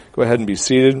Go ahead and be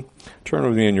seated. Turn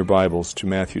with me in your Bibles to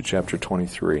Matthew chapter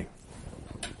 23.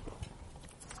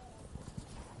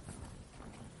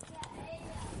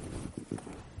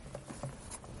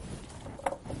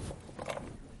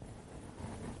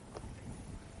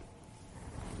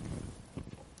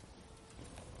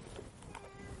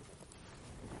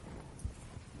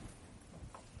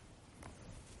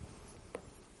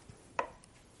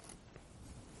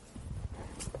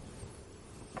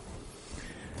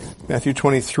 Matthew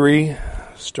 23,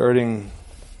 starting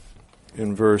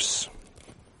in verse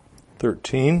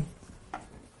 13,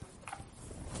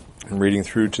 and reading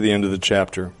through to the end of the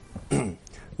chapter.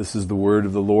 This is the word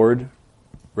of the Lord.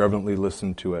 Reverently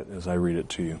listen to it as I read it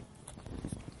to you.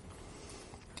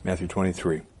 Matthew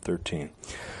 23, 13.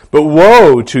 But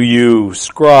woe to you,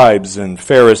 scribes and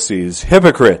Pharisees,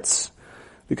 hypocrites,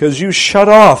 because you shut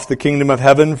off the kingdom of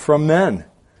heaven from men.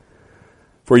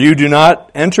 For you do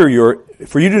not enter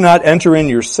in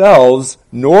yourselves,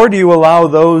 nor do you allow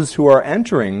those who are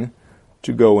entering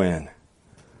to go in.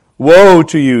 Woe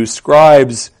to you,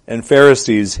 scribes and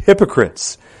Pharisees,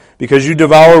 hypocrites, because you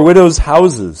devour widows'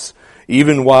 houses,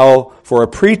 even while for a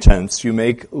pretense you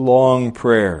make long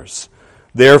prayers.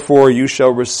 Therefore you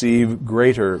shall receive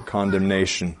greater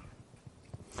condemnation.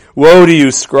 Woe to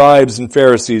you, scribes and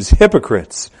Pharisees,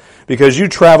 hypocrites, because you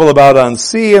travel about on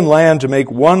sea and land to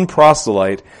make one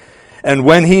proselyte, and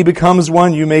when he becomes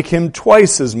one, you make him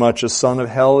twice as much a son of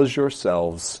hell as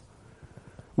yourselves.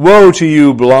 Woe to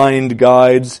you, blind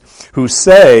guides, who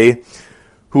say,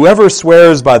 whoever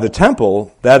swears by the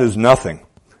temple, that is nothing,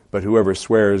 but whoever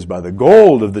swears by the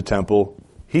gold of the temple,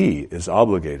 he is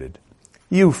obligated.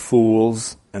 You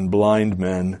fools and blind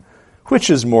men, which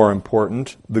is more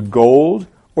important, the gold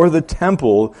or the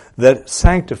temple that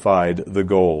sanctified the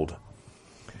gold?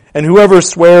 And whoever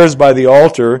swears by the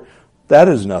altar, that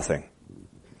is nothing.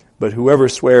 But whoever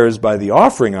swears by the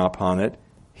offering upon it,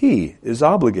 he is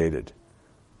obligated.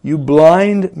 You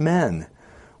blind men,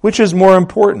 which is more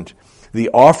important, the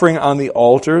offering on the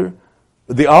altar,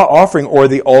 the offering or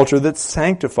the altar that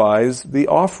sanctifies the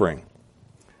offering?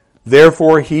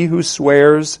 Therefore he who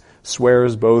swears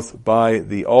both by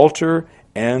the altar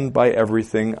and by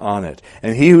everything on it.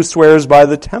 And he who swears by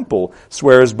the temple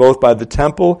swears both by the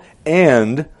temple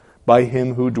and by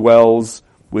him who dwells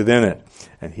within it.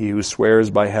 And he who swears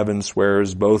by heaven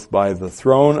swears both by the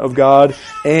throne of God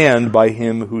and by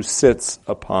him who sits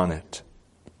upon it.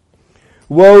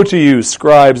 Woe to you,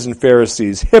 scribes and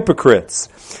Pharisees, hypocrites,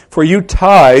 for you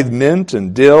tithe mint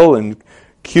and dill and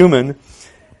cumin,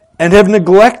 and have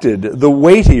neglected the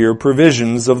weightier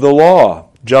provisions of the law,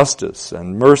 justice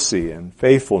and mercy and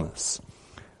faithfulness.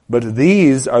 But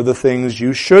these are the things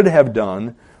you should have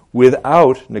done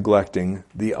without neglecting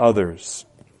the others.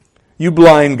 You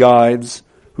blind guides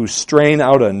who strain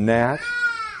out a gnat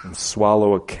and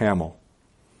swallow a camel.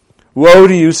 Woe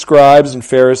to you, scribes and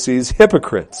Pharisees,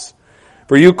 hypocrites,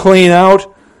 for you clean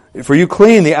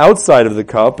the outside of the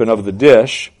cup and of the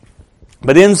dish,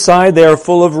 but inside they are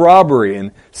full of robbery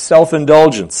and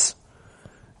self-indulgence.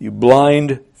 You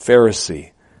blind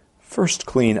Pharisee, first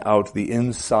clean out the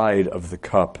inside of the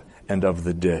cup and of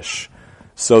the dish,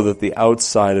 so that the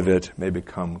outside of it may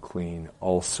become clean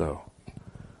also.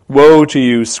 Woe to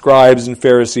you, scribes and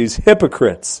Pharisees,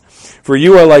 hypocrites, for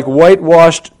you are like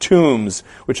whitewashed tombs,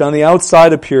 which on the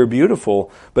outside appear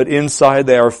beautiful, but inside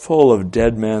they are full of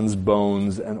dead men's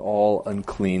bones and all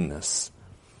uncleanness.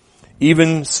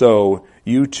 Even so,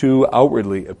 you too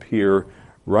outwardly appear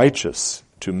righteous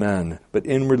to men, but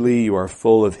inwardly you are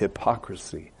full of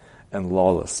hypocrisy and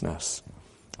lawlessness.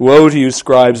 Woe to you,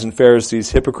 scribes and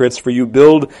Pharisees, hypocrites, for you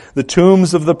build the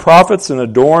tombs of the prophets and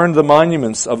adorn the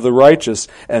monuments of the righteous,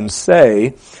 and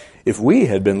say, if we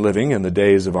had been living in the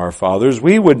days of our fathers,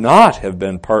 we would not have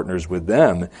been partners with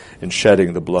them in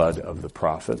shedding the blood of the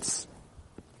prophets.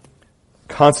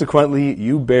 Consequently,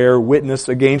 you bear witness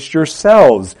against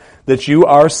yourselves that you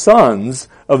are sons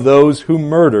of those who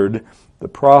murdered the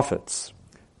prophets.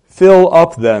 Fill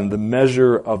up then the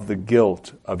measure of the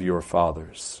guilt of your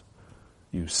fathers.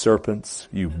 You serpents,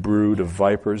 you brood of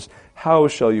vipers, how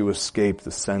shall you escape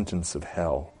the sentence of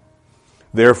hell?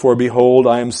 Therefore, behold,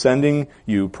 I am sending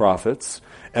you prophets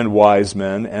and wise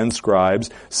men and scribes.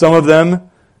 Some of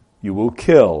them you will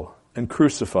kill and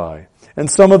crucify, and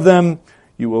some of them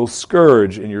you will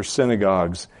scourge in your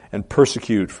synagogues and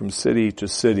persecute from city to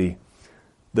city,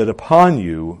 that upon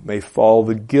you may fall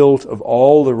the guilt of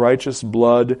all the righteous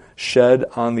blood shed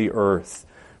on the earth,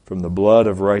 from the blood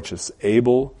of righteous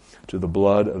Abel to the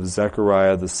blood of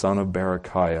Zechariah the son of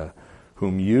Berechiah,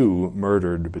 whom you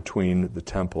murdered between the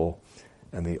temple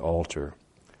and the altar.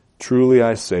 Truly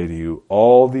I say to you,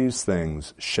 all these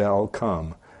things shall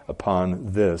come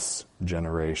upon this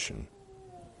generation.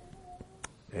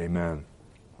 Amen.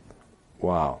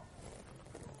 Wow.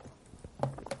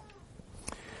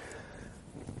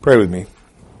 Pray with me.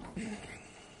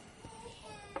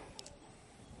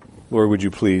 Lord, would you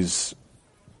please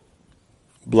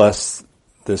bless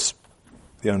the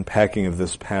unpacking of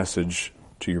this passage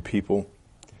to your people,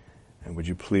 and would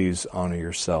you please honor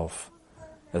yourself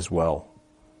as well.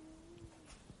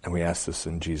 And we ask this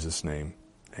in Jesus' name.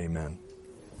 Amen.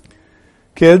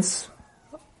 Kids,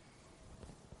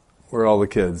 where are all the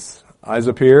kids? Eyes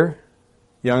up here?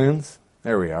 Youngins?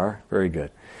 There we are. Very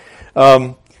good.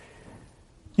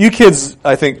 You kids,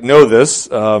 I think, know this.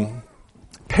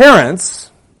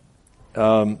 Parents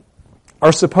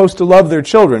are supposed to love their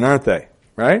children, aren't they?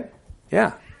 Right?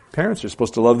 Yeah. Parents are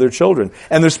supposed to love their children.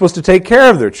 And they're supposed to take care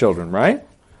of their children, right?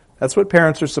 That's what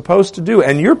parents are supposed to do.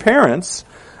 And your parents,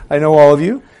 I know all of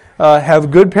you,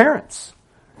 have good parents.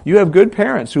 You have good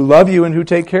parents who love you and who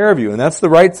take care of you. And that's the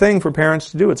right thing for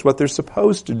parents to do. It's what they're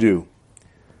supposed to do.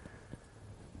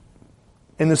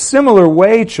 In a similar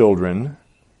way, children,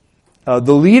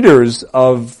 the leaders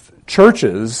of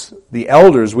churches, the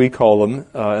elders we call them,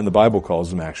 and the Bible calls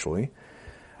them actually,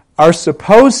 are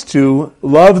supposed to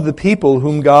love the people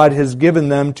whom God has given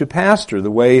them to pastor, the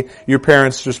way your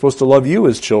parents are supposed to love you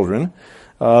as children.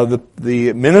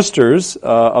 The ministers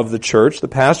of the church, the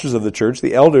pastors of the church,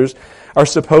 the elders, are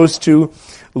supposed to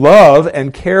love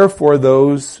and care for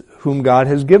those whom God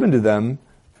has given to them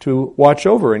to watch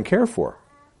over and care for.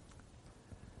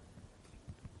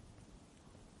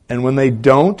 And when they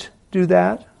don't do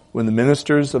that, when the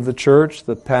ministers of the church,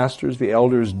 the pastors, the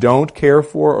elders don't care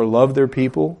for or love their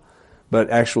people, but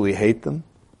actually hate them,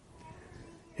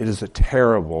 it is a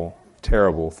terrible,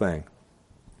 terrible thing.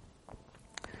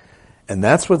 And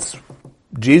that's what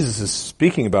Jesus is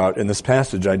speaking about in this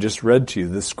passage I just read to you.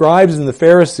 The scribes and the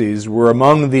Pharisees were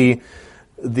among the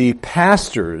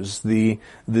pastors, the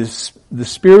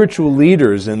spiritual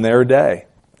leaders in their day.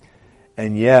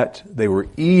 And yet they were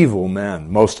evil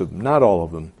men, most of them, not all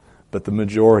of them, but the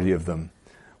majority of them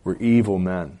were evil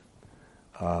men.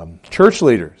 Church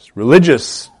leaders,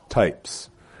 religious types.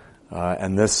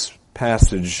 And this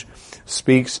passage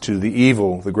speaks to the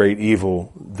evil, the great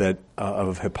evil that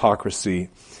of hypocrisy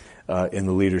in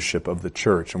the leadership of the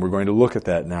church. And we're going to look at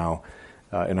that now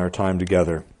in our time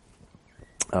together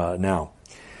now.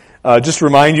 Just to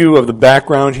remind you of the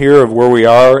background here of where we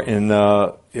are in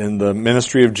the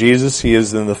ministry of Jesus. He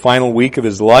is in the final week of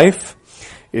his life.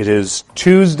 It is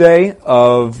Tuesday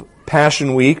of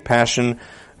Passion Week. Passion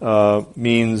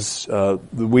means the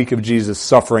week of Jesus'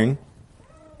 suffering.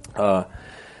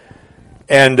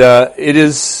 And it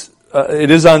is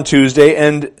on Tuesday,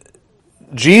 and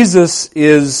Jesus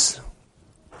is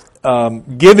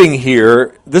giving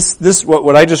here, this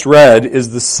what I just read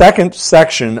is the second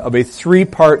section of a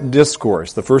three-part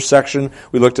discourse. The first section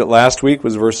we looked at last week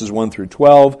was verses 1 through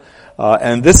 12,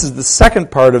 and this is the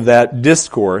second part of that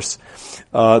discourse,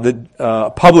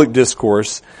 the public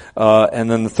discourse, and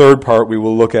then the third part we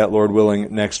will look at, Lord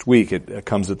willing, next week. It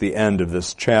comes at the end of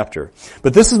this chapter.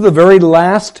 But this is the very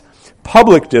last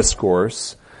public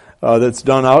discourse that's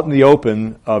done out in the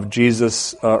open of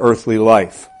Jesus' earthly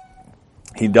life.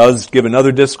 He does give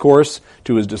another discourse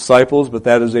to his disciples, but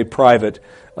that is a private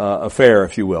affair,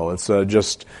 if you will. It's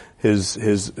just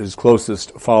his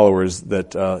closest followers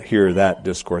that hear that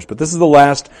discourse. But this is the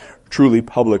last truly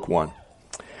public one.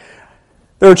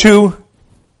 There are two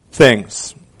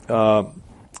things that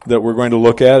we're going to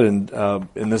look at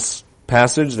in this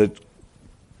passage, that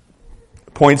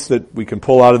points that we can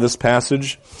pull out of this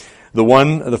passage.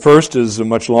 The first is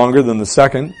much longer than the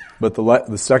second, but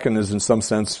the second is in some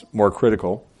sense more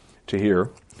critical to hear.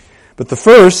 But the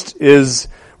first is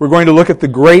we're going to look at the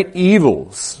great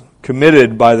evils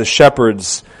committed by the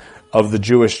shepherds of the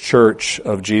Jewish church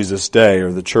of Jesus' day,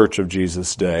 or the church of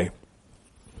Jesus' day.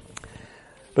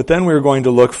 But then we're going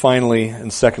to look finally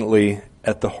and secondly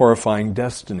at the horrifying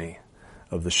destiny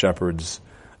of the shepherds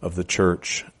of the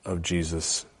church of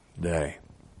Jesus' day.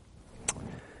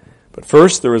 But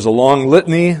first, there is a long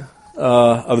litany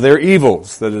of their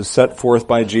evils that is set forth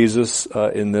by Jesus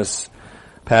in this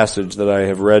passage that I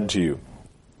have read to you.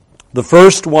 The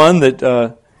first one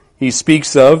that he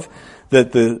speaks of,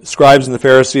 that the scribes and the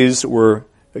Pharisees were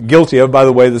guilty of. By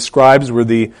the way, the scribes were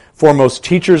the foremost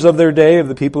teachers of their day, of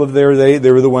the people of their day.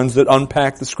 They were the ones that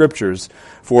unpacked the scriptures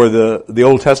for the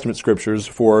Old Testament scriptures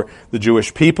for the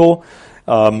Jewish people,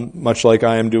 much like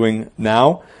I am doing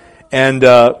now.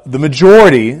 the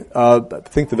majority, I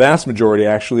think the vast majority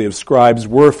actually of scribes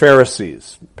were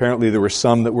Pharisees. Apparently there were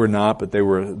some that were not, but they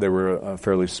were a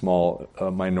fairly small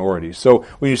minority. So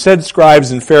when you said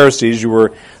scribes and Pharisees,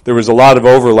 there was a lot of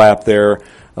overlap there.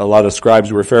 A lot of scribes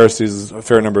who were Pharisees, a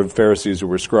fair number of Pharisees who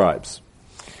were scribes.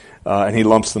 And he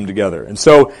lumps them together. And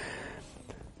so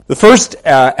the first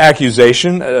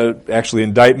accusation, actually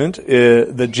indictment,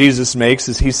 that Jesus makes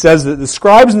is he says that the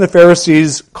scribes and the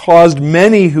Pharisees caused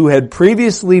many who had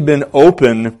previously been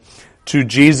open to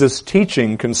Jesus'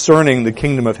 teaching concerning the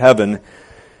kingdom of heaven,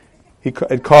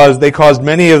 they caused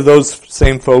many of those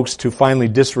same folks to finally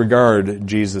disregard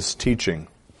Jesus' teaching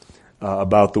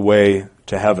about the way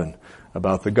to heaven,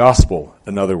 about the gospel,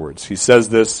 in other words. He says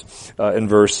this in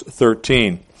verse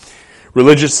 13.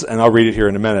 Religious, and I'll read it here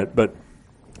in a minute, but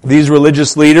these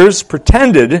religious leaders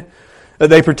pretended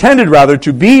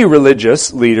to be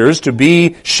religious leaders, to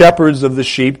be shepherds of the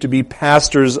sheep, to be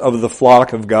pastors of the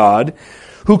flock of God,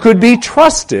 who could be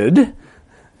trusted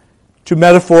to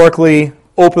metaphorically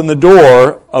open the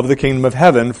door of the kingdom of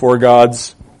heaven for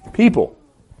God's people.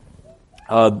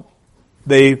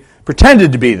 They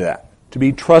pretended to be that, to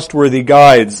be trustworthy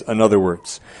guides, in other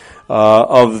words,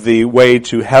 of the way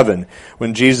to heaven.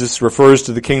 When Jesus refers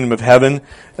to the kingdom of heaven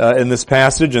in this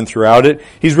passage and throughout it,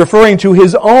 he's referring to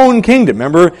his own kingdom.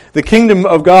 Remember, the kingdom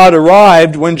of God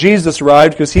arrived when Jesus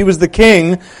arrived because he was the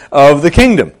king of the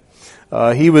kingdom.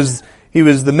 He was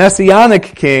the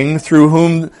messianic king through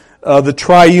whom the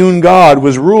triune God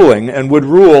was ruling and would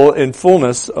rule in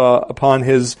fullness upon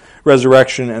his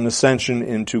resurrection and ascension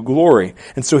into glory.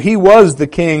 And so he was the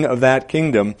king of that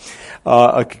kingdom.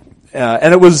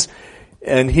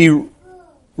 And he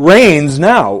reigns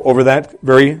now over that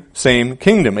very same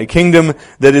kingdom, a kingdom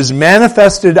that is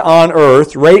manifested on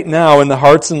earth right now in the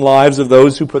hearts and lives of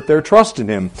those who put their trust in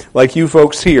him, like you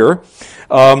folks here.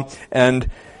 And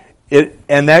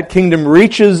that kingdom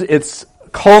reaches its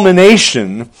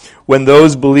culmination when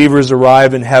those believers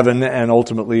arrive in heaven, and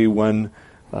ultimately when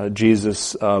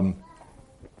Jesus brings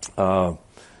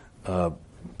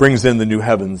in the new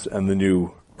heavens and the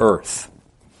new earth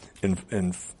in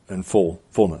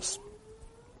fullness.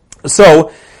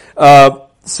 So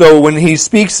when he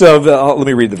speaks of, let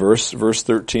me read the verse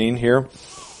 13 here.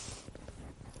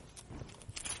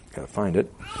 Gotta find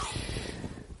it.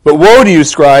 But woe to you,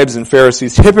 scribes and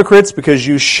Pharisees, hypocrites, because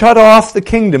you shut off the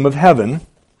kingdom of heaven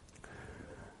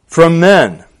from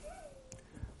men.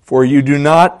 For you do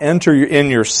not enter in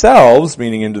yourselves,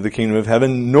 meaning into the kingdom of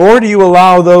heaven, nor do you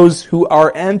allow those who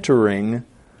are entering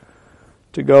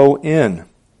to go in.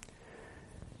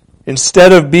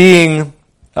 Instead of being,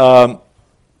 so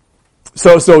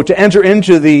to enter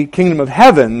into the kingdom of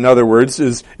heaven, in other words,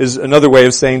 is another way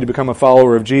of saying to become a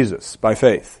follower of Jesus by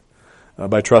faith,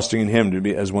 by trusting in him to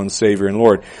be as one's Savior and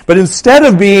Lord. But instead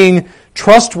of being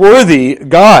trustworthy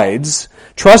guides,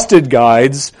 trusted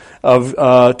guides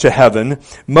to heaven,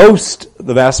 the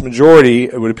vast majority,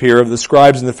 it would appear, of the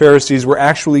scribes and the Pharisees were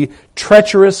actually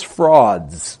treacherous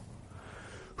frauds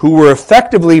who were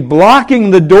effectively blocking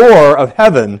the door of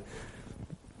heaven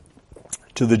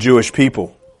to the Jewish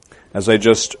people, as I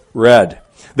just read.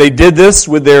 They did this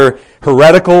with their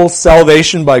heretical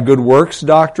salvation by good works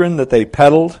doctrine that they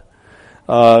peddled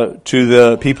to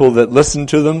the people that listened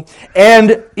to them.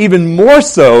 And even more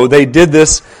so, they did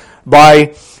this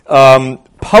by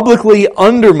publicly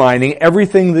undermining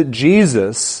everything that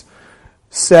Jesus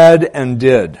said and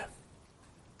did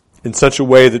in such a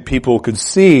way that people could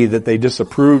see that they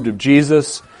disapproved of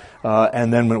Jesus,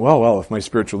 and then went, well, if my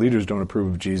spiritual leaders don't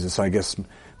approve of Jesus, I guess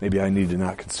maybe I need to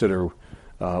not consider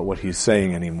what he's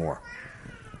saying anymore.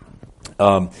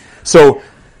 So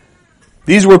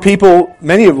these were people,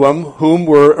 many of them, whom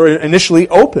were initially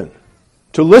open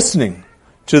to listening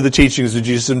to the teachings of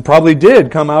Jesus and probably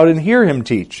did come out and hear him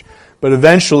teach, but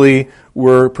eventually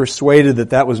were persuaded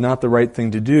that that was not the right thing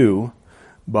to do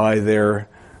by their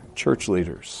church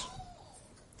leaders.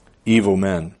 Evil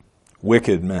men,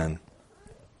 wicked men,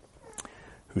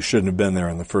 who shouldn't have been there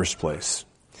in the first place.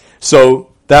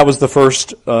 So that was the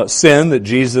first sin that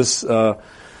Jesus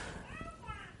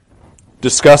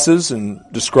discusses and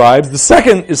describes. The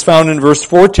second is found in verse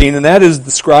 14, and that is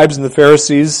the scribes and the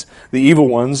Pharisees, the evil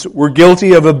ones, were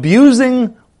guilty of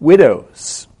abusing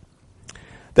widows.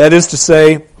 That is to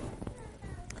say,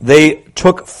 they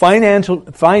took financial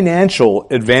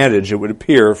advantage, it would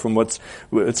appear, from it's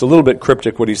a little bit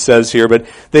cryptic what he says here, but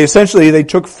they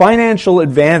took financial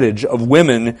advantage of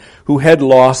women who had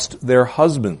lost their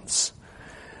husbands.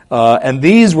 And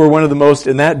these were one of the most,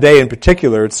 in that day in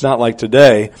particular, it's not like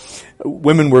today,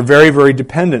 women were very, very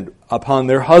dependent upon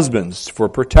their husbands for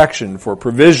protection, for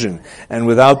provision. And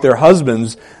without their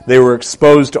husbands, they were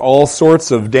exposed to all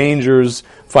sorts of dangers,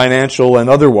 financial and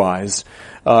otherwise.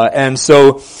 And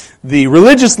so the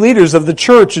religious leaders of the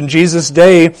church in Jesus'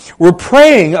 day were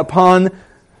preying upon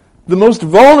the most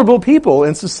vulnerable people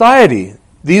in society.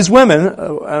 These women,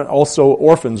 also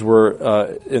orphans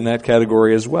were in that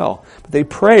category as well. But they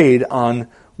preyed on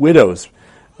widows,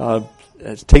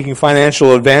 taking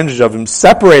financial advantage of them,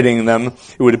 separating them,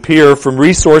 it would appear, from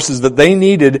resources that they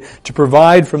needed to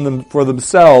provide for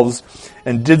themselves,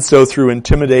 and did so through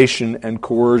intimidation and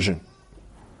coercion.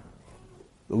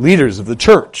 The leaders of the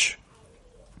church.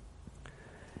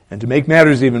 And to make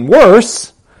matters even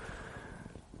worse,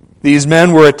 these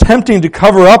men were attempting to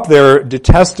cover up their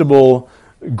detestable,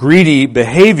 greedy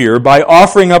behavior by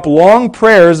offering up long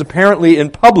prayers, apparently in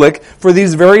public, for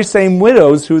these very same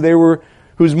widows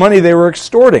whose money they were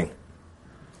extorting.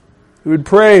 Who would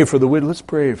pray for the widows. Let's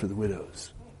pray for the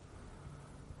widows.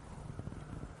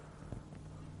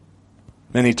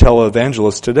 Many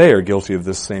televangelists today are guilty of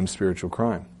this same spiritual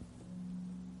crime.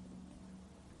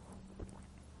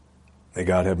 May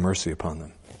God have mercy upon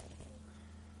them.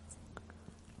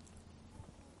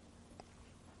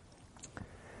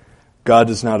 God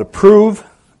does not approve,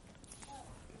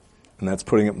 and that's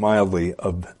putting it mildly,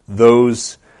 of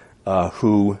those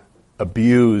who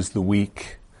abuse the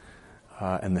weak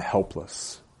and the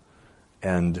helpless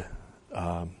and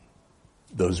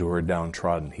those who are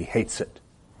downtrodden. He hates it.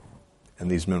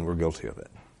 And these men were guilty of it.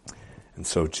 And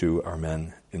so too are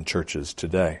men in churches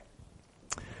today.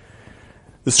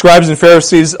 The scribes and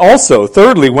Pharisees also,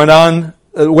 thirdly,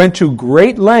 went to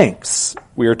great lengths,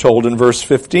 we are told in verse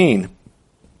 15,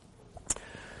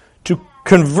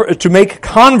 to make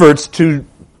converts to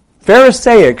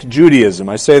Pharisaic Judaism.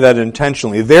 I say that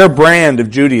intentionally. Their brand of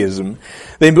Judaism.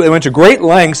 They went to great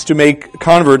lengths to make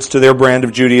converts to their brand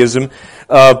of Judaism.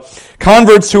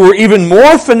 Converts who were even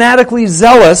more fanatically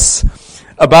zealous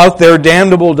about their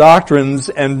damnable doctrines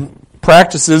and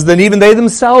practices than even they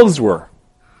themselves were.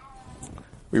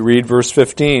 We read verse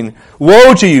 15,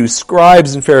 "Woe to you,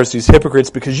 scribes and Pharisees, hypocrites,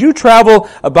 because you travel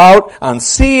about on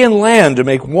sea and land to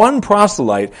make one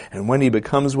proselyte, and when he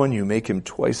becomes one, you make him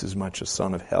twice as much a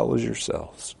son of hell as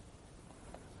yourselves."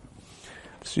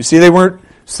 So you see, they weren't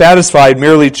satisfied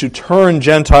merely to turn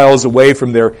Gentiles away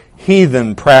from their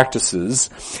heathen practices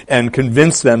and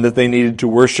convince them that they needed to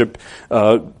worship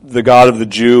the God of the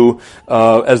Jew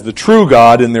as the true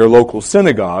God in their local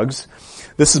synagogues.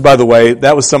 This is, by the way,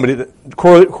 that was somebody that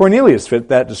Cornelius fit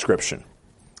that description.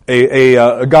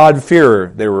 A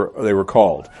God-fearer, they were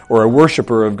called, or a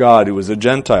worshiper of God who was a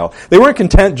Gentile. They weren't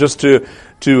content just to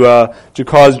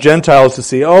cause Gentiles to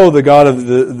see, oh, the God of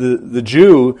the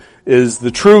Jew is the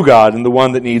true God and the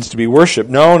one that needs to be worshipped.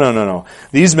 No.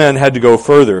 These men had to go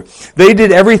further. They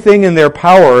did everything in their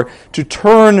power to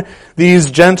turn these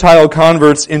Gentile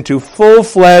converts into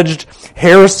full-fledged,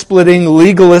 hair-splitting,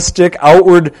 legalistic,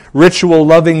 outward,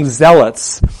 ritual-loving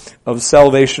zealots of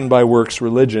salvation by works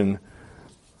religion,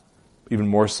 even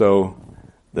more so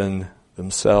than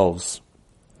themselves.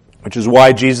 Which is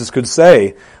why Jesus could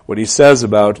say what he says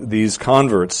about these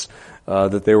converts,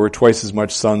 that they were twice as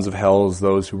much sons of hell as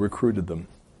those who recruited them.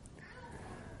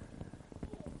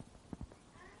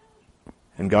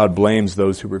 And God blames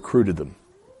those who recruited them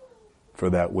for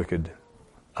that wicked,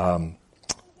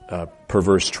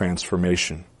 perverse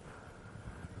transformation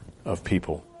of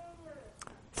people.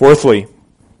 Fourthly,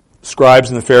 scribes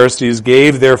and the Pharisees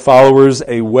gave their followers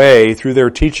a way, through their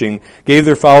teaching, gave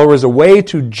their followers a way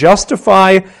to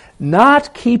justify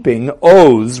not keeping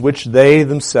oaths which they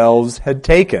themselves had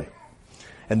taken.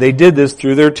 And they did this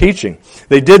through their teaching.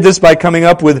 They did this by coming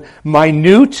up with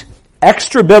minute,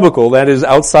 extra-biblical, that is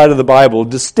outside of the Bible,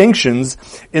 distinctions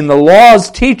in the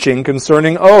law's teaching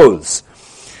concerning oaths.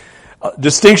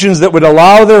 Distinctions that would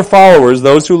allow their followers,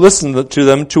 those who listened to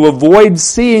them, to avoid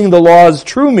seeing the law's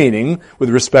true meaning with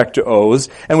respect to oaths,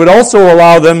 and would also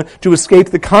allow them to escape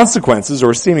the consequences,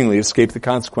 or seemingly escape the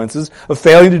consequences, of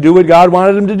failing to do what God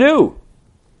wanted them to do.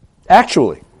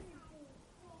 Actually.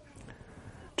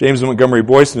 James Montgomery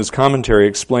Boyce in his commentary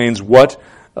explains what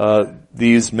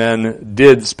these men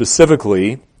did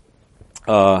specifically,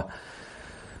 the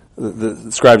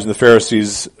scribes and the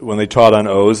Pharisees, when they taught on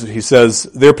oaths. He says,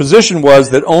 their position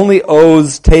was that only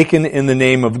oaths taken in the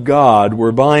name of God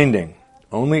were binding.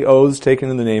 Only oaths taken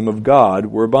in the name of God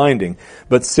were binding.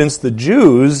 But since the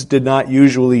Jews did not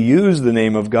usually use the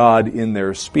name of God in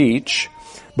their speech,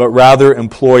 but rather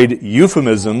employed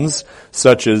euphemisms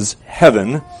such as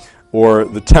heaven, or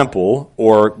the temple,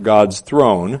 or God's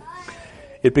throne,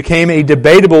 it became a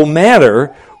debatable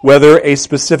matter whether a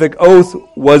specific oath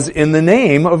was in the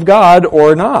name of God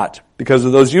or not, because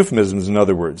of those euphemisms, in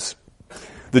other words.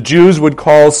 The Jews would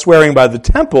call swearing by the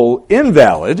temple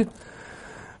invalid,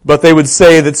 but they would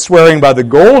say that swearing by the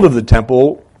gold of the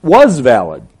temple was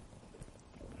valid,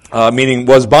 meaning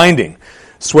was binding.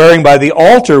 Swearing by the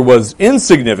altar was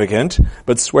insignificant,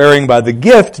 but swearing by the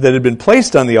gift that had been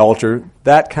placed on the altar,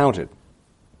 that counted.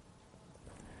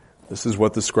 This is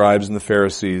what the scribes and the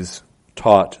Pharisees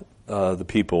taught the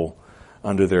people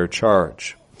under their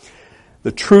charge.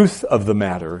 The truth of the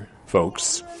matter,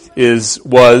 folks,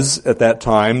 was at that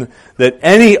time that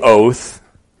any oath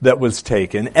that was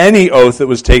taken,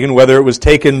 whether it was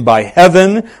taken by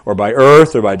heaven or by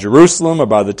earth or by Jerusalem or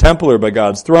by the temple or by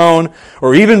God's throne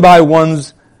or even by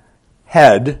one's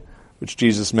head, which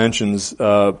Jesus mentions,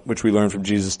 which we learn from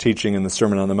Jesus' teaching in the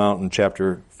Sermon on the Mount in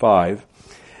chapter 5,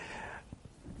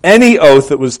 any oath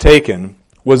that was taken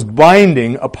was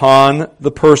binding upon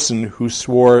the person who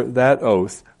swore that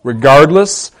oath,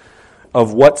 regardless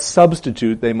of what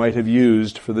substitute they might have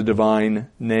used for the divine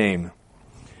name.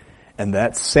 And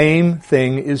that same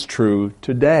thing is true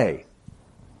today.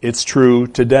 It's true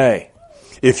today.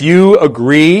 If you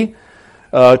agree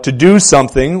to do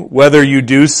something, whether you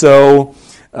do so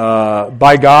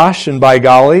by gosh and by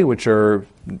golly, which are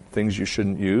things you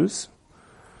shouldn't use,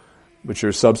 which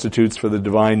are substitutes for the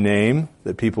divine name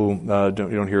that people you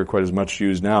don't hear quite as much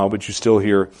used now, but you still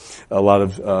hear a lot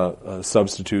of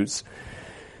substitutes.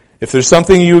 If there's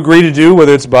something you agree to do,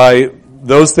 whether it's by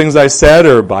those things I said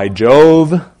or by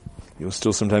Jove, you'll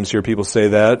still sometimes hear people say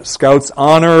that. Scout's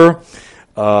honor,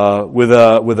 with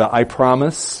a I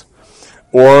promise,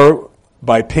 or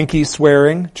by pinky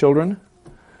swearing, children.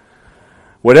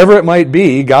 Whatever it might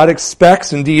be, God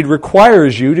expects, indeed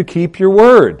requires you to keep your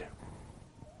word,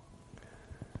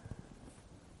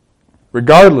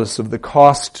 regardless of the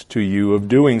cost to you of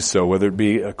doing so, whether it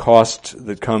be a cost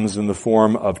that comes in the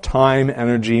form of time,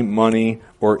 energy, money,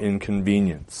 or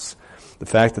inconvenience. The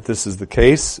fact that this is the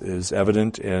case is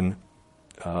evident in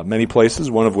many places,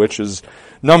 one of which is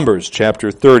Numbers chapter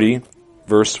 30,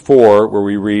 verse 4, where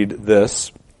we read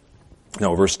this.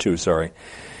 No, verse 2, sorry.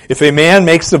 If a man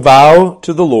makes a vow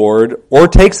to the Lord or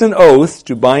takes an oath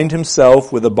to bind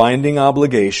himself with a binding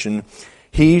obligation,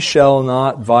 he shall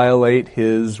not violate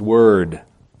his word.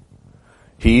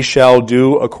 He shall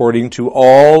do according to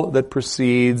all that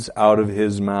proceeds out of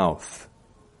his mouth.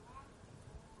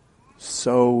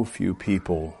 So few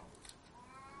people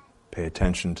pay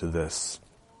attention to this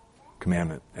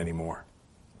commandment anymore.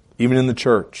 Even in the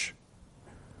church.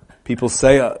 People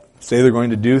say they're going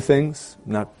to do things.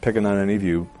 I'm not picking on any of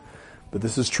you, but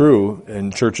this is true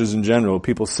in churches in general.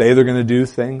 People say they're going to do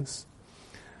things,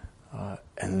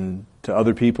 and to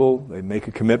other people, they make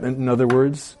a commitment, in other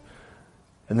words,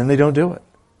 and then they don't do it.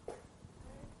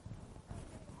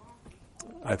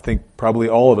 I think probably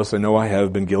all of us, I know I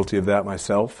have been guilty of that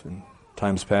myself in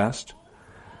times past.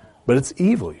 But it's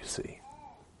evil, you see.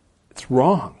 It's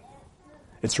wrong.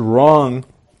 It's wrong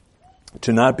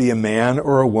to not be a man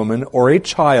or a woman or a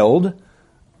child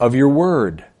of your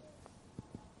word.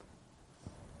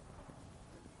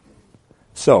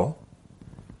 So,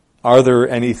 are there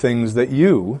any things that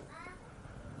you,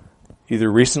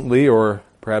 either recently or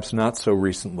perhaps not so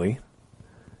recently,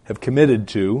 have committed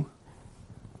to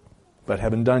but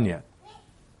haven't done yet?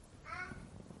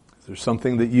 Is there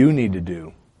something that you need to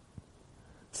do?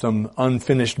 Some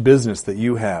unfinished business that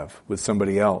you have with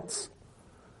somebody else?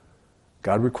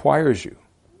 God requires you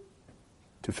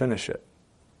to finish it,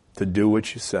 to do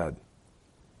what you said,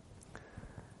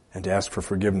 and to ask for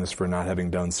forgiveness for not having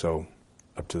done so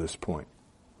up to this point.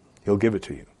 He'll give it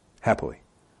to you, happily.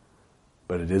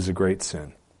 But it is a great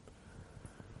sin.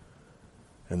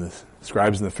 And the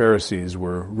scribes and the Pharisees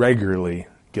were regularly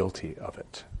guilty of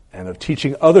it, and of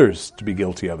teaching others to be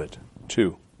guilty of it,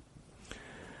 too.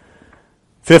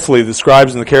 Fifthly, the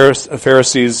scribes and the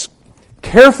Pharisees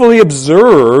carefully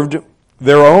observed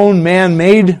their own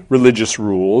man-made religious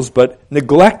rules, but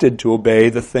neglected to obey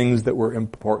the things that were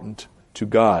important to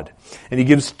God. And he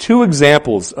gives two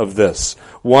examples of this.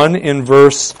 One in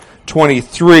verse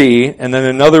 23, and then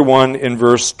another one in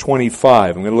verse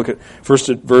 25. I'm going to look at first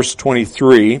at verse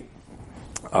 23.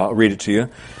 I'll read it to you.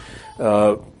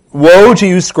 Woe to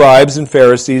you, scribes and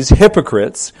Pharisees,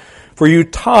 hypocrites, for you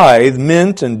tithe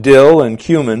mint and dill and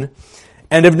cumin,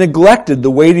 and have neglected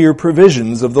the weightier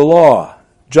provisions of the law,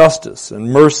 justice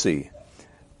and mercy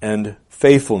and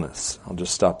faithfulness. I'll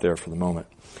just stop there for the moment.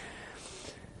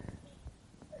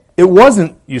 It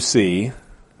wasn't, you see,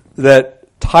 that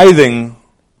tithing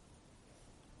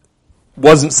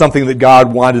wasn't something that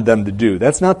God wanted them to do.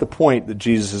 That's not the point that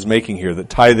Jesus is making here, that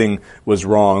tithing was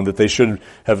wrong, that they should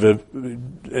have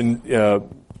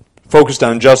focused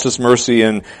on justice, mercy,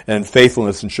 and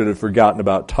faithfulness and should have forgotten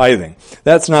about tithing.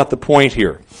 That's not the point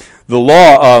here. The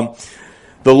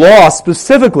law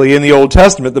specifically in the Old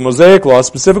Testament, the Mosaic law,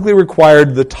 specifically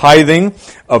required the tithing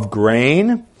of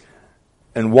grain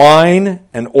and wine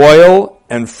and oil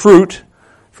and fruit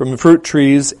from the fruit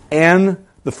trees and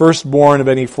the firstborn of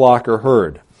any flock or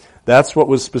herd. That's what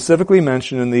was specifically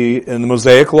mentioned in the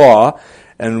Mosaic law,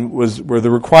 and was where the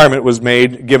requirement was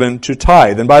given to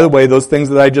tithe. And by the way, those things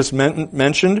that I just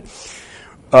mentioned,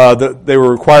 that they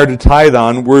were required to tithe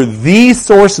on, were the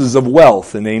sources of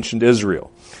wealth in ancient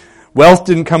Israel. Wealth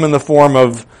didn't come in the form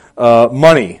of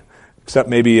money, except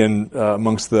maybe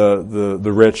amongst the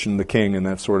rich and the king and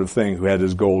that sort of thing, who had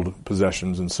his gold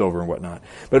possessions and silver and whatnot.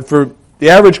 But for the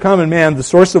average common man, the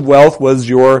source of wealth was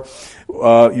your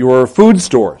food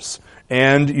stores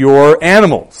and your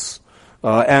animals,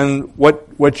 and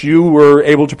what you were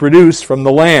able to produce from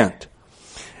the land.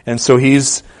 And so he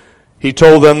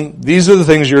told them, these are the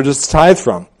things you're to tithe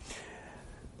from.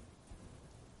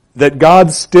 That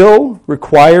God still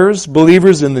requires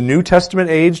believers in the New Testament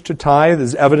age to tithe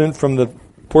is evident from the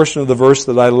portion of the verse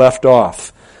that I left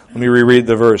off. Let me reread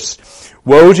the verse.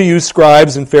 Woe to you,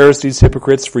 scribes and Pharisees,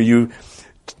 hypocrites, for you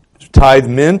tithe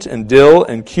mint and dill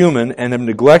and cumin, and have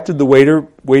neglected the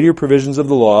weightier provisions of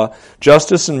the law,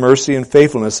 justice and mercy and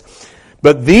faithfulness.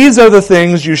 But these are the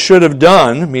things you should have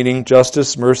done, meaning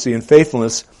justice, mercy, and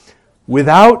faithfulness,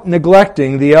 without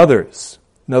neglecting the others.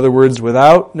 In other words,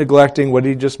 without neglecting what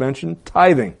he just mentioned,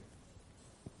 tithing.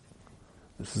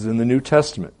 This is in the New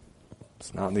Testament.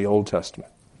 It's not in the Old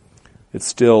Testament. It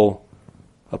still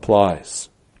applies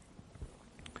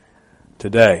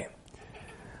today.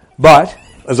 But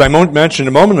as I mentioned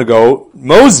a moment ago,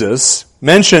 Moses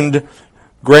mentioned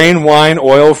grain, wine,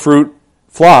 oil, fruit,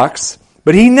 flocks,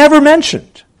 but he never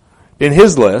mentioned in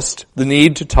his list the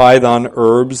need to tithe on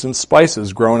herbs and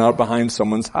spices grown out behind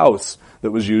someone's house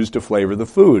that was used to flavor the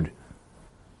food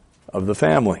of the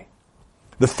family.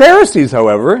 The Pharisees,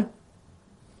 however,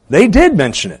 they did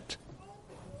mention it.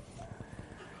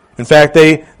 In fact,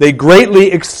 they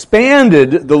greatly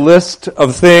expanded the list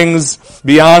of things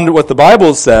beyond what the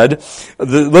Bible said,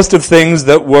 the list of things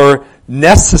that were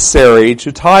necessary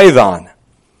to tithe on.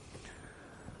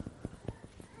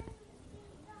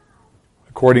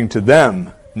 According to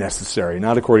them, necessary.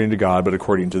 Not according to God, but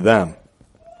according to them.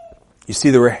 You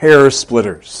see, there were hair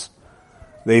splitters.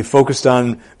 They focused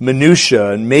on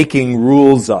minutia and making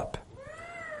rules up.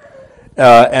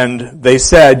 And they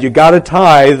said, you got to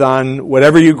tithe on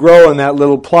whatever you grow in that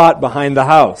little plot behind the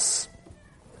house.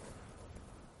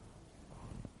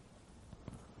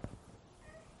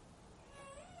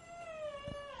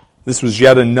 This was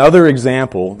yet another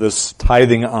example, this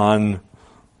tithing on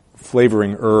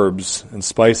flavoring herbs and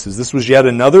spices. This was yet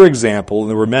another example, and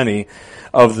there were many,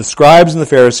 of the scribes and the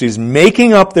Pharisees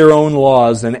making up their own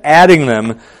laws and adding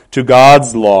them to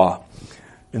God's law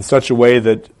in such a way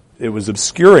that it was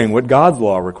obscuring what God's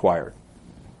law required.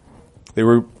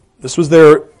 This was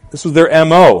their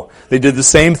MO. They did the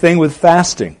same thing with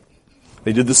fasting.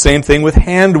 They did the same thing with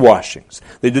hand washings.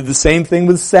 They did the same thing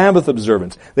with Sabbath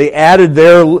observance. They added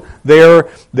their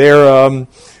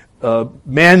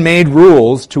man-made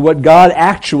rules to what God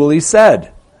actually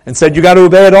said, and said you got to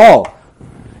obey it all.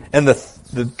 And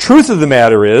the truth of the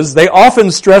matter is, they often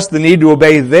stress the need to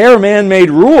obey their man-made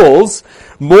rules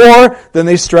more than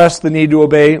they stress the need to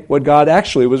obey what God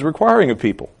actually was requiring of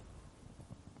people.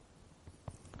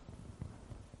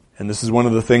 And this is one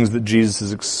of the things that Jesus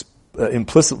is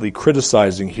implicitly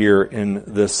criticizing here in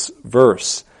this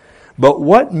verse. But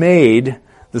what made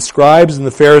the scribes and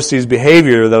the Pharisees'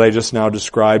 behavior that I just now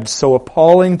described so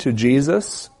appalling to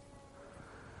Jesus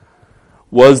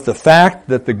was the fact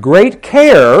that the great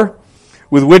care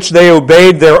with which they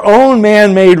obeyed their own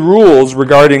man-made rules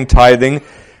regarding tithing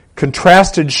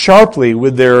contrasted sharply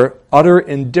with their utter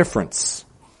indifference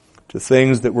to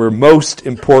things that were most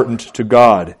important to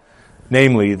God,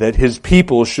 namely that His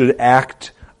people should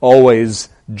act always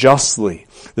justly,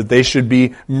 that they should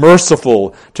be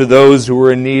merciful to those who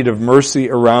were in need of mercy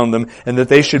around them, and that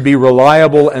they should be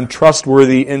reliable and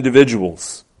trustworthy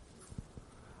individuals.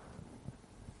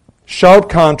 Sharp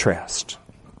contrast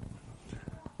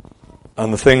on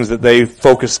the things that they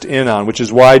focused in on, which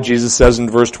is why Jesus says in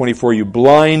verse 24, you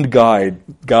blind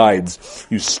guides,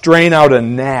 you strain out a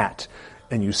gnat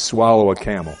and you swallow a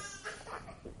camel.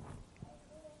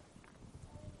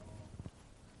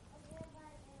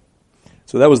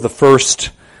 So that was the first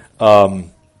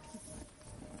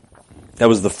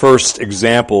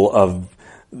example of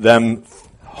them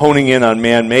honing in on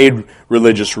man-made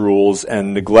religious rules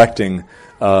and neglecting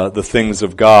the things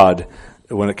of God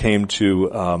when it came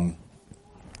to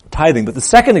tithing. But the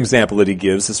second example that he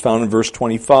gives is found in verse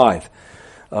 25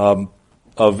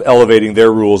 of elevating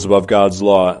their rules above God's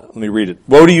law. Let me read it.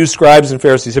 Woe to you, scribes and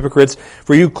Pharisees, hypocrites,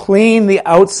 for you clean the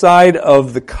outside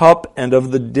of the cup and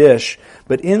of the dish,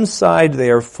 but inside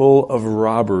they are full of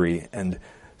robbery and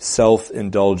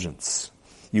self-indulgence.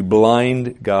 You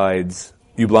blind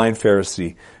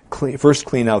Pharisee, first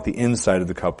clean out the inside of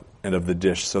the cup and of the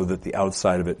dish so that the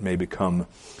outside of it may become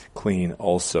clean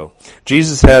also.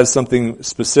 Jesus has something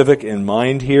specific in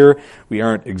mind here. We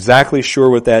aren't exactly sure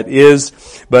what that is,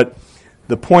 but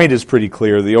the point is pretty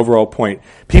clear, the overall point.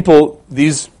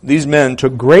 These men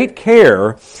took great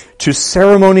care to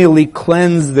ceremonially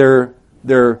cleanse their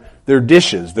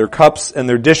dishes, their cups and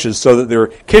their dishes, so that their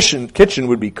kitchen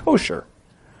would be kosher.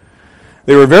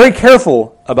 They were very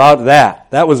careful about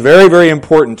that. That was very, very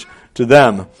important to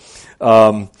them.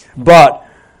 But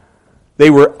they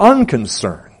were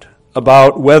unconcerned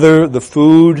about whether the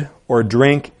food or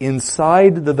drink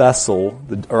inside the vessel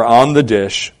or on the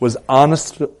dish was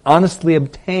honestly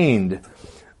obtained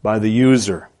by the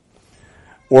user,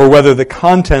 or whether the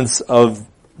contents of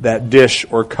that dish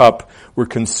or cup were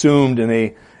consumed in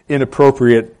a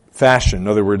inappropriate fashion. In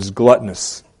other words, in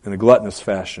a gluttonous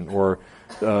fashion, or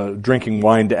drinking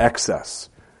wine to excess.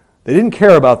 They didn't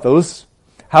care about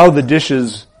how the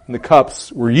dishes and the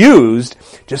cups were used,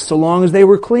 just so long as they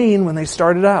were clean when they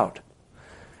started out.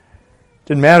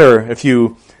 Didn't matter if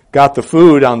you got the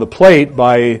food on the plate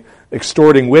by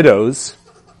extorting widows.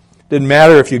 Didn't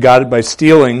matter if you got it by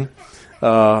stealing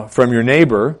from your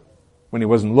neighbor when he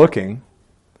wasn't looking.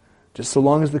 Just so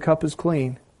long as the cup is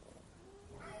clean,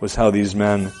 was how these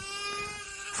men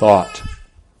thought.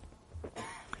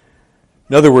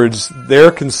 In other words,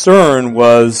 their concern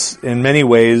was, in many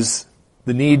ways,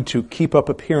 the need to keep up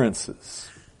appearances.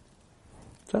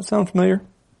 Does that sound familiar?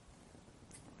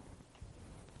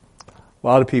 A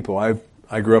lot of people.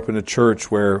 I grew up in a church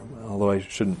where, although I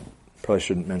probably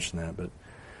shouldn't mention that, but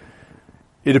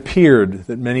it appeared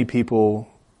that many people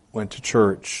went to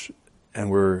church and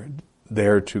were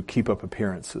there to keep up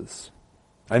appearances.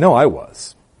 I know I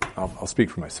was. I'll speak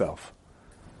for myself.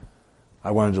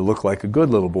 I wanted to look like a good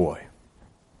little boy,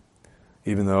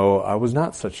 even though I was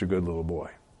not such a good little boy.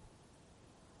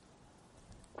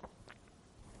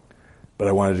 But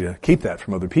I wanted to keep that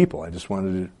from other people. I just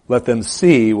wanted to let them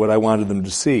see what I wanted them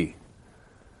to see.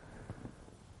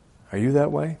 Are you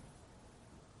that way?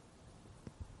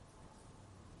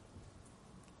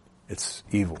 It's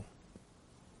evil.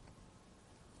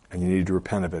 And you need to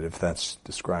repent of it if that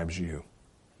describes you.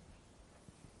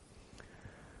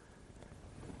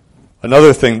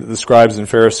 Another thing that the scribes and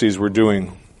Pharisees were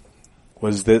doing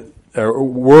was that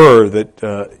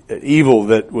evil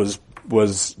that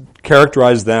was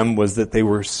characterized them was that they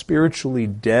were spiritually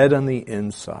dead on the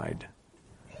inside,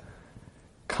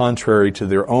 contrary to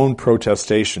their own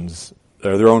pretensions.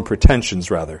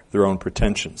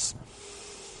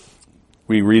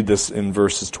 We read this in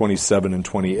verses 27 and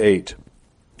 28.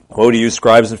 Woe to you,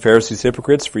 scribes and Pharisees,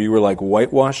 hypocrites, for you are like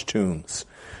whitewashed tombs,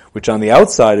 which on the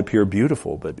outside appear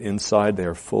beautiful, but inside they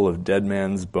are full of dead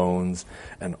man's bones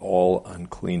and all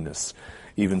uncleanness.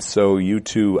 Even so, you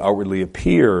too outwardly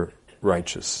appear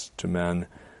righteous to men,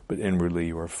 but inwardly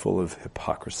you are full of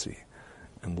hypocrisy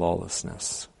and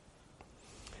lawlessness.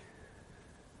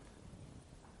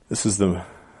 This is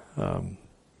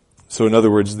so in other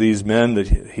words, these men that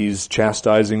he's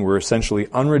chastising were essentially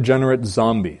unregenerate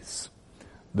zombies.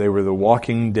 They were the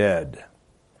walking dead,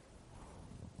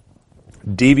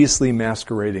 deviously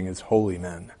masquerading as holy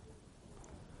men,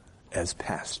 as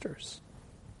pastors.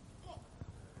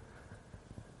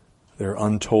 There are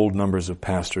untold numbers of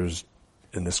pastors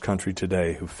in this country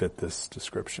today who fit this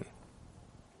description.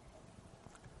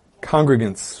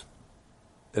 Congregants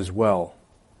as well.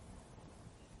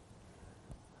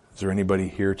 Is there anybody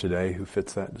here today who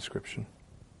fits that description?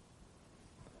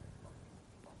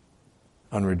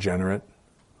 Unregenerate,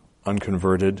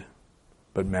 unconverted,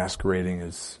 but masquerading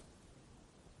as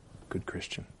a good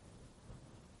Christian.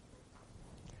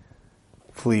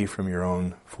 Flee from your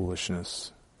own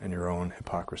foolishness and your own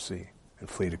hypocrisy, and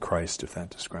flee to Christ if that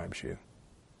describes you.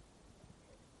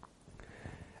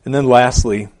 And then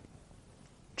lastly,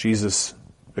 Jesus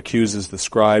accuses the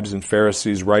scribes and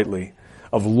Pharisees rightly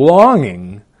of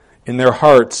longing in their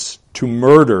hearts to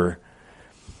murder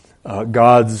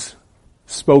God's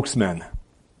spokesmen,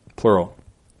 plural,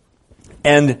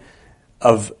 and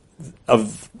of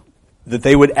that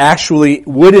they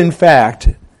would in fact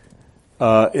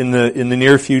in the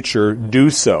near future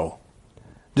do so,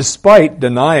 despite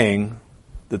denying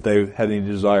that they had any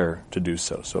desire to do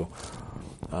so. So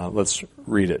let's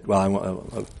read it. Well,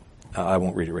 I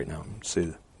won't read it right now. I'll say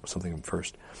something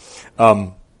first.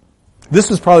 This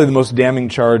is probably the most damning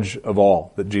charge of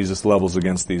all that Jesus levels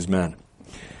against these men.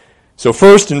 So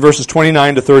first, in verses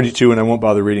 29 to 32, and I won't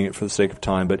bother reading it for the sake of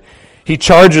time, but he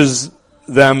charges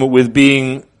them with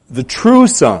being the true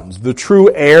sons, the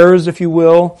true heirs, if you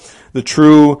will, the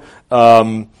true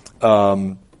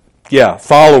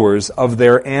followers of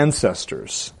their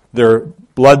ancestors, their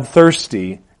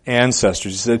bloodthirsty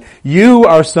ancestors. He said, "You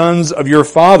are sons of your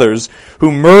fathers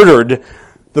who murdered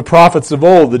the prophets of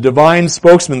old, the divine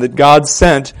spokesman that God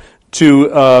sent to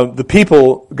the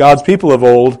people, God's people of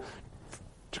old,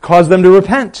 to cause them to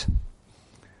repent.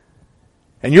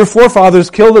 And your forefathers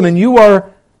killed them, and you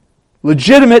are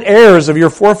legitimate heirs of your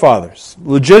forefathers,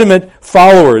 legitimate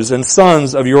followers and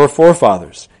sons of your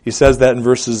forefathers." He says that in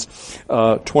verses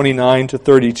 29 to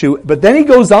 32. But then he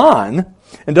goes on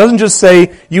and doesn't just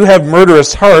say, you have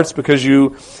murderous hearts because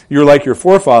you're like your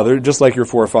forefather, just like your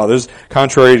forefathers,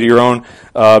 contrary to your own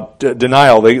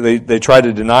denial. They try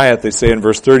to deny it. They say in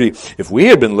verse 30, if we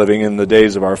had been living in the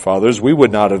days of our fathers, we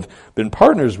would not have been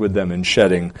partners with them in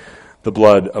shedding the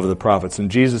blood of the prophets. And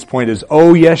Jesus' point is,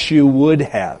 oh yes, you would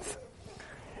have.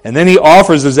 And then he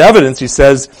offers as evidence, he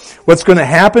says, what's going to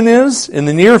happen is, in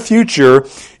the near future,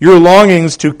 your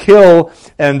longings to kill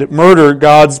and murder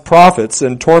God's prophets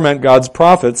and torment God's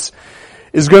prophets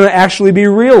is going to actually be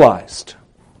realized.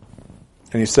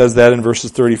 And he says that in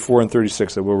verses 34 and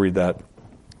 36. I will read that.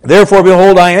 Therefore,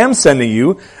 behold, I am sending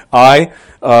you.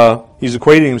 He's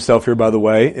equating himself here, by the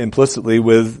way, implicitly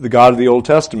with the God of the Old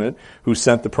Testament, who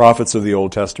sent the prophets of the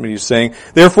Old Testament. He's saying,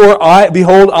 therefore,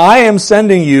 behold, I am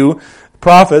sending you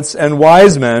prophets and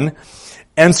wise men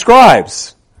and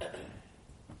scribes.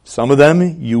 Some of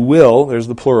them you will, there's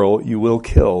the plural, you will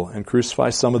kill and crucify.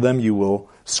 Some of them you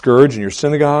will scourge in your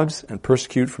synagogues and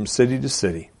persecute from city to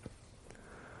city.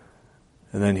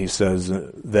 And then he says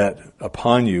that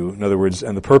upon you, in other words,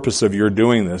 and the purpose of your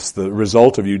doing this, the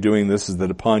result of you doing this is that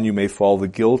upon you may fall the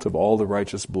guilt of all the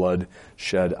righteous blood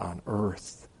shed on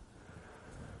earth.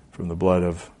 From the blood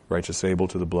of righteous Abel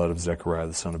to the blood of Zechariah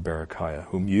the son of Berechiah,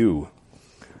 whom you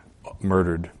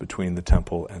murdered between the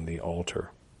temple and the altar.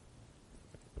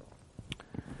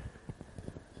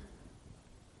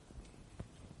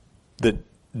 That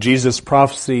Jesus'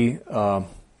 prophecy,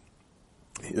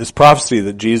 this prophecy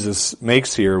that Jesus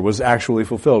makes here was actually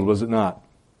fulfilled, was it not?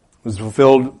 It was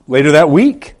fulfilled later that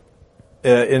week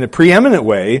in a preeminent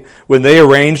way when they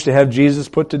arranged to have Jesus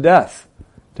put to death,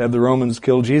 to have the Romans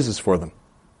kill Jesus for them.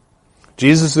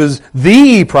 Jesus is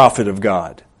the prophet of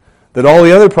God, that all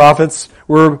the other prophets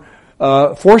were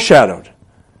foreshadowed.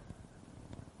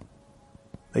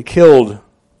 They killed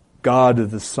God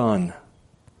the Son.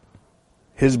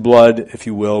 His blood, if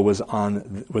you will, was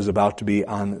about to be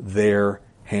on their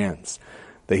hands.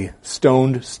 They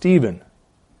stoned Stephen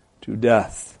to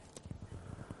death.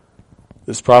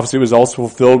 This prophecy was also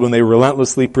fulfilled when they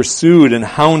relentlessly pursued and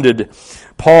hounded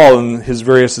Paul and his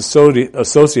various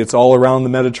associates all around the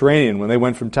Mediterranean. When they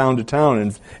went from town to town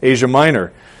in Asia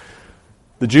Minor,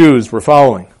 the Jews were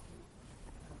following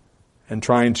and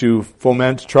trying to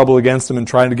foment trouble against them and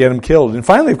trying to get them killed. And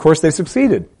finally, of course, they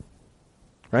succeeded.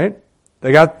 Right?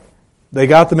 They got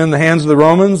them in the hands of the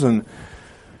Romans, and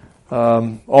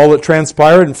all that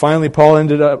transpired. And finally, Paul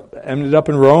ended up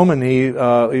in Rome, and he,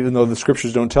 even though the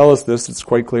scriptures don't tell us this, it's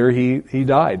quite clear he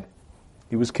died.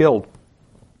 He was killed,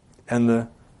 and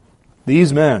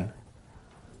these men,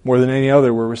 more than any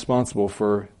other, were responsible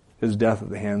for his death at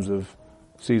the hands of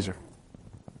Caesar.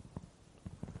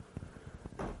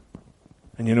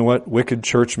 And you know what? Wicked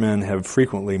churchmen have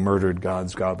frequently murdered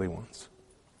God's godly ones.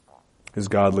 His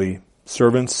godly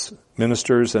servants,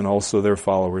 ministers, and also their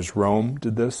followers. Rome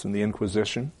did this in the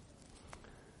Inquisition.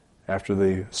 After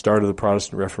the start of the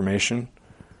Protestant Reformation,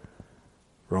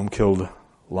 Rome killed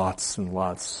lots and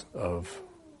lots of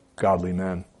godly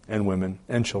men and women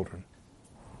and children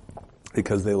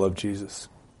because they loved Jesus.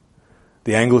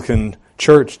 The Anglican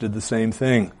Church did the same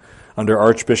thing under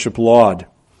Archbishop Laud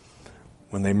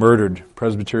when they murdered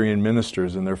Presbyterian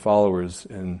ministers and their followers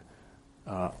in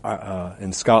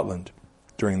Scotland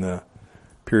during the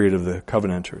period of the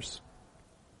Covenanters.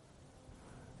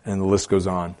 And the list goes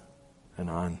on and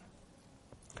on.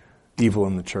 Evil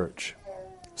in the church.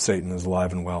 Satan is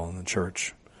alive and well in the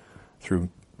church through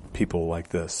people like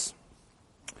this.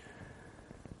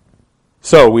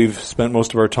 So we've spent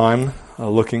most of our time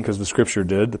looking, because the scripture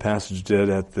did, the passage did,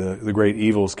 at the great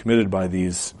evils committed by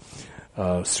these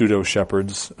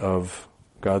pseudo-shepherds of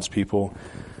God's people.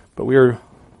 But we are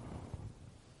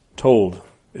told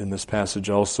in this passage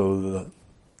also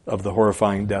of the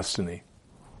horrifying destiny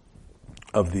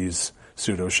of these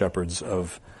pseudo-shepherds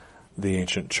of the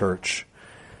ancient church.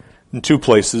 In two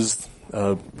places,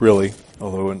 really,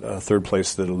 although in a third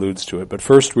place that alludes to it. But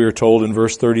first we are told in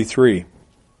verse 33,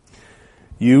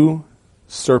 you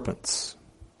serpents.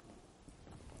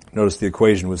 Notice the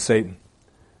equation with Satan.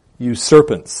 You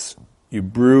serpents, you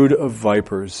brood of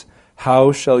vipers,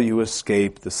 how shall you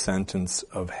escape the sentence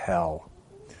of hell?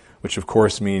 Which of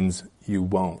course means you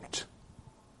won't.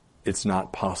 It's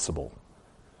not possible.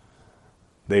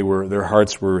 Their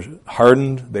hearts were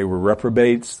hardened, they were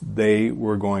reprobates, they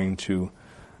were going to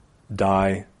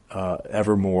die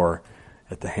evermore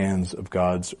at the hands of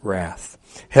God's wrath.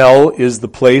 Hell is the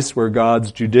place where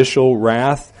God's judicial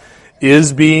wrath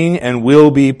is being and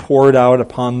will be poured out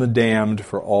upon the damned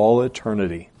for all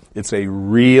eternity. It's a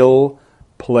real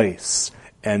place,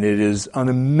 and it is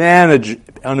unimaginably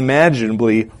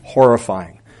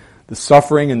horrifying. The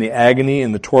suffering and the agony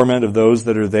and the torment of those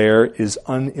that are there is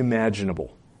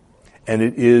unimaginable. And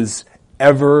it is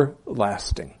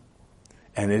everlasting.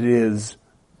 And it is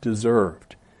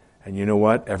deserved. And you know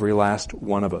what? Every last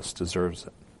one of us deserves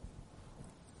it.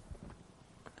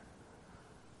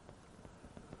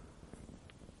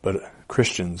 But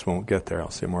Christians won't get there. I'll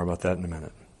say more about that in a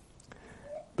minute.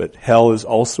 But hell is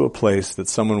also a place that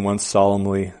someone once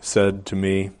solemnly said to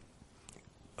me,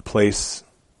 a place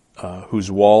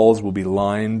whose walls will be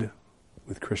lined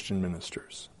with Christian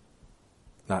ministers.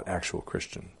 Not actual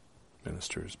Christian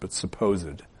ministers, but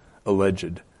supposed,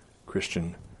 alleged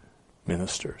Christian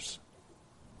ministers.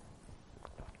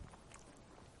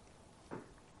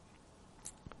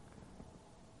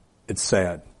 It's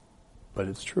sad, but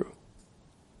it's true.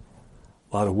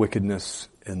 A lot of wickedness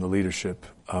in the leadership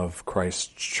of Christ's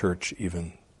church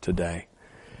even today.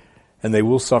 And they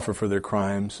will suffer for their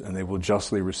crimes, and they will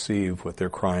justly receive what their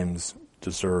crimes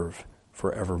deserve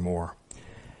forevermore.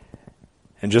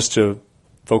 And just to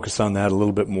focus on that a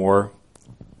little bit more,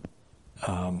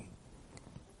 they'll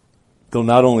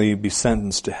not only be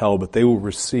sentenced to hell, but they will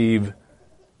receive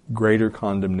greater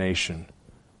condemnation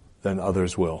than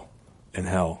others will in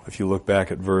hell. If you look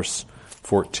back at verse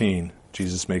 14,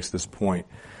 Jesus makes this point.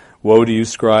 Woe to you,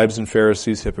 scribes and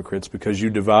Pharisees, hypocrites, because you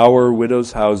devour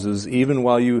widows' houses, even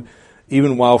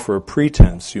while for a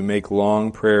pretense you make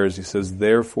long prayers. He says,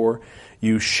 therefore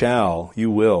you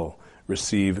will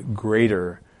receive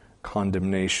greater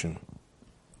condemnation.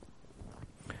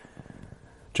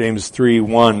 James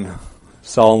 3:1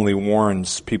 solemnly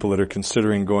warns people that are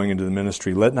considering going into the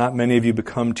ministry, let not many of you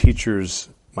become teachers,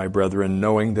 my brethren,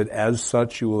 knowing that as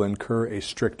such you will incur a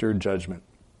stricter judgment.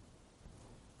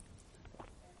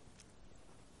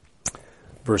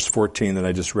 Verse 14 that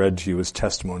I just read to you is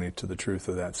testimony to the truth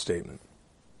of that statement.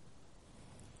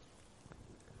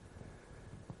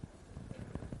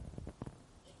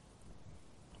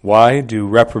 Why do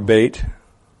reprobate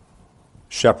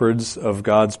shepherds of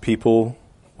God's people,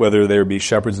 whether there be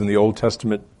shepherds in the Old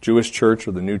Testament Jewish church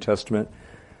or the New Testament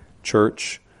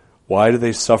church, why do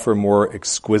they suffer more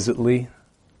exquisitely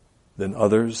than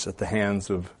others at the hands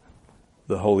of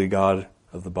the holy God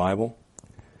of the Bible?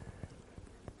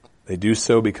 They do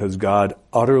so because God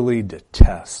utterly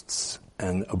detests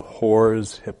and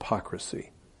abhors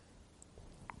hypocrisy.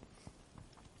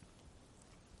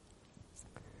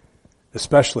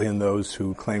 Especially in those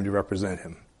who claim to represent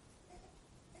Him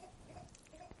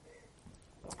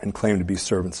and claim to be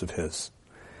servants of His.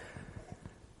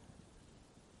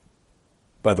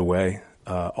 By the way,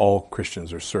 all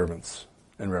Christians are servants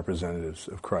and representatives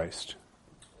of Christ,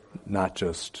 not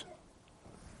just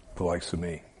the likes of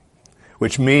me.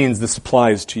 Which means this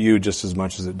applies to you just as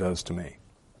much as it does to me.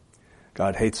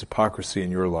 God hates hypocrisy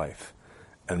in your life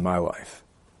and my life.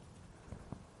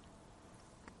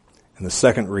 And the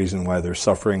second reason why they're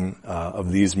suffering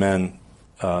of these men,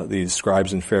 these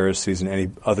scribes and Pharisees and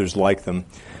any others like them,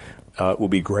 will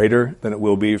be greater than it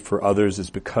will be for others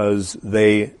is because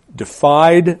they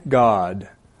defied God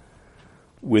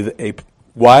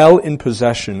while in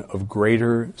possession of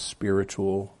greater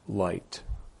spiritual light.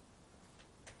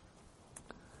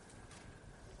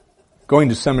 Going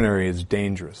to seminary is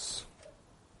dangerous,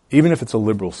 even if it's a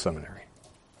liberal seminary,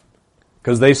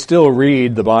 because they still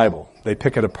read the Bible. They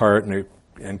pick it apart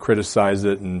and criticize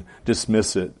it and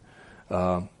dismiss it,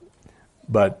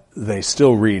 but they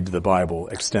still read the Bible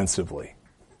extensively.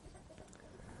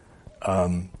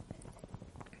 They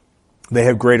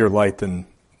have greater light than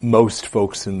most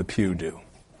folks in the pew do,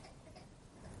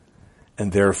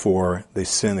 and therefore they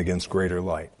sin against greater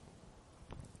light.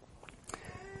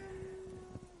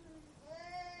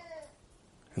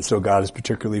 And so God is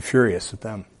particularly furious at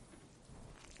them.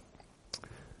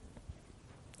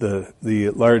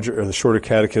 the larger or the shorter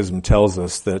catechism tells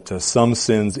us that some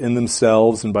sins in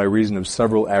themselves and by reason of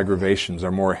several aggravations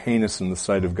are more heinous in the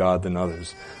sight of God than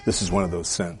others. This is one of those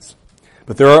sins.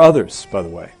 But there are others, by the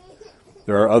way.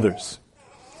 There are others.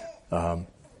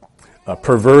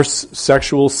 Perverted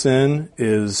sexual sin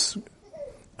is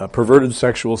a greater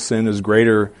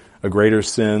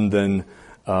sin than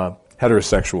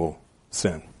heterosexual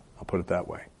sin. I'll put it that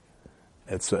way.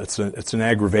 It's an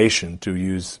aggravation to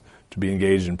be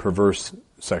engaged in perverse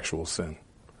sexual sin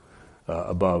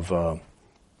above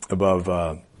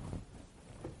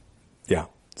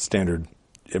standard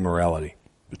immorality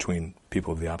between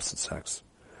people of the opposite sex.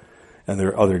 And there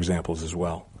are other examples as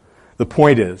well. The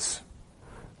point is,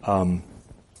 don't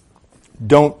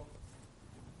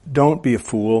be a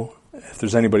fool. If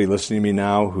there's anybody listening to me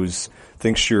now who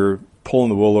thinks you're pulling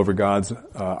the wool over God's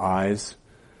eyes,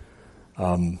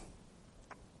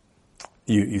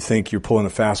 you think you're pulling a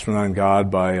fast one on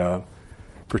God by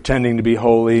pretending to be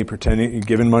holy,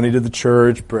 giving money to the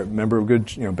church, member of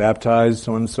good, baptized,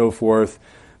 so on and so forth.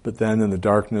 But then in the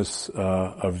darkness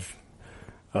of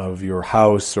your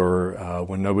house or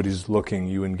when nobody's looking,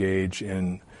 you engage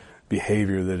in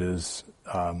behavior that is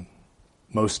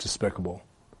most despicable,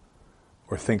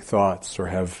 or think thoughts or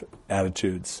have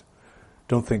attitudes.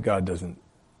 Don't think God doesn't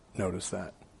notice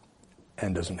that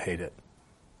and doesn't hate it,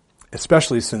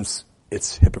 especially since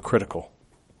it's hypocritical.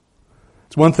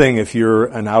 It's one thing if you're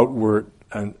an outward,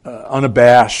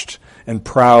 unabashed and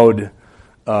proud,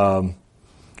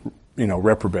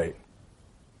 reprobate.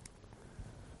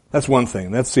 That's one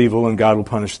thing. That's evil, and God will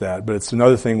punish that. But it's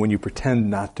another thing when you pretend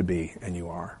not to be, and you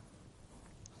are.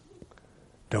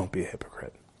 Don't be a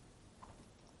hypocrite.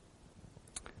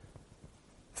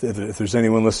 If there's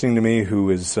anyone listening to me who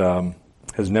has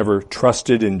never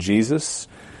trusted in Jesus,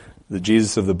 the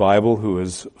Jesus of the Bible, who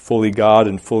is fully God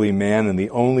and fully man and the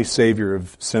only Savior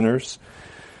of sinners,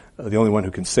 the only one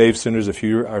who can save sinners, if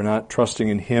you are not trusting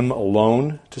in Him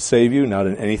alone to save you, not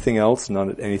in anything else, not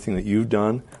in anything that you've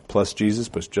done, plus Jesus,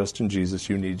 but just in Jesus,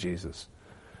 you need Jesus.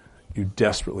 You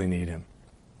desperately need Him.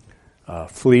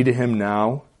 Flee to Him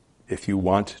now if you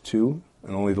want to,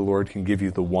 and only the Lord can give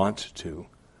you the want to.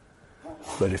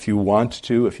 But if you want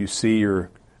to, if you see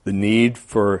the need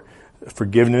for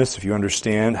forgiveness, if you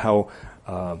understand how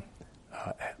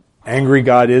angry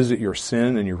God is at your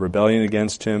sin and your rebellion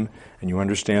against Him, and you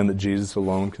understand that Jesus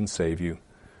alone can save you,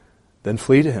 then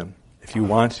flee to Him. If you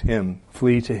want Him,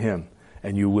 flee to Him,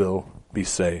 and you will be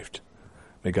saved.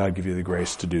 May God give you the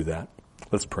grace to do that.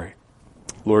 Let's pray.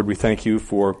 Lord, we thank You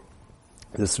for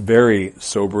this very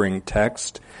sobering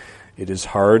text. It is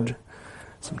hard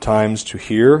sometimes to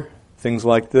hear things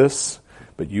like this,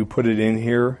 but You put it in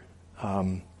here,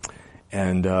 and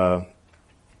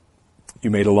You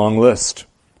made a long list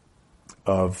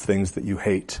of things that You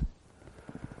hate.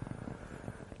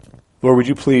 Lord, would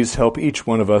You please help each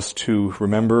one of us to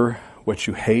remember what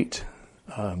You hate,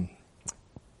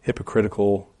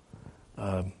 hypocritical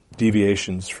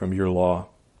deviations from Your law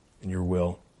and Your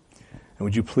will. And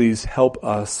would You please help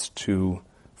us to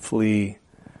flee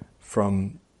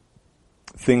from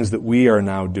things that we are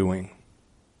now doing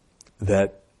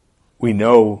that we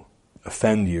know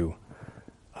offend You,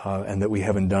 and that we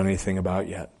haven't done anything about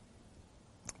yet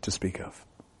to speak of.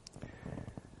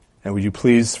 And would You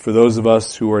please, for those of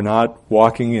us who are not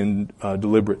walking in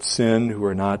deliberate sin, who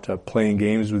are not playing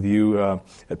games with You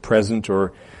at present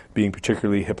or being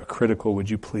particularly hypocritical, would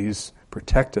You please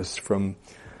protect us from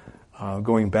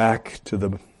going back to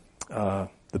the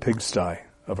pigsty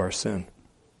of our sin.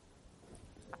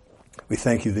 We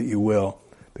thank You that You will,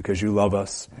 because You love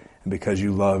us and because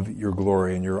You love Your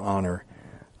glory and Your honor,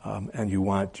 and You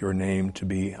want Your name to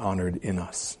be honored in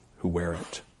us who wear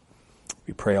it.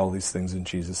 We pray all these things in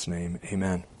Jesus' name.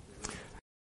 Amen.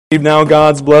 Receive now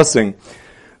God's blessing.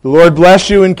 The Lord bless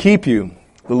you and keep you.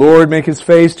 The Lord make His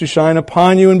face to shine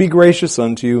upon you and be gracious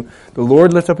unto you. The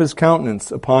Lord lift up His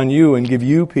countenance upon you and give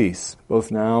you peace,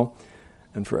 both now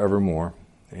and forevermore.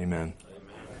 Amen.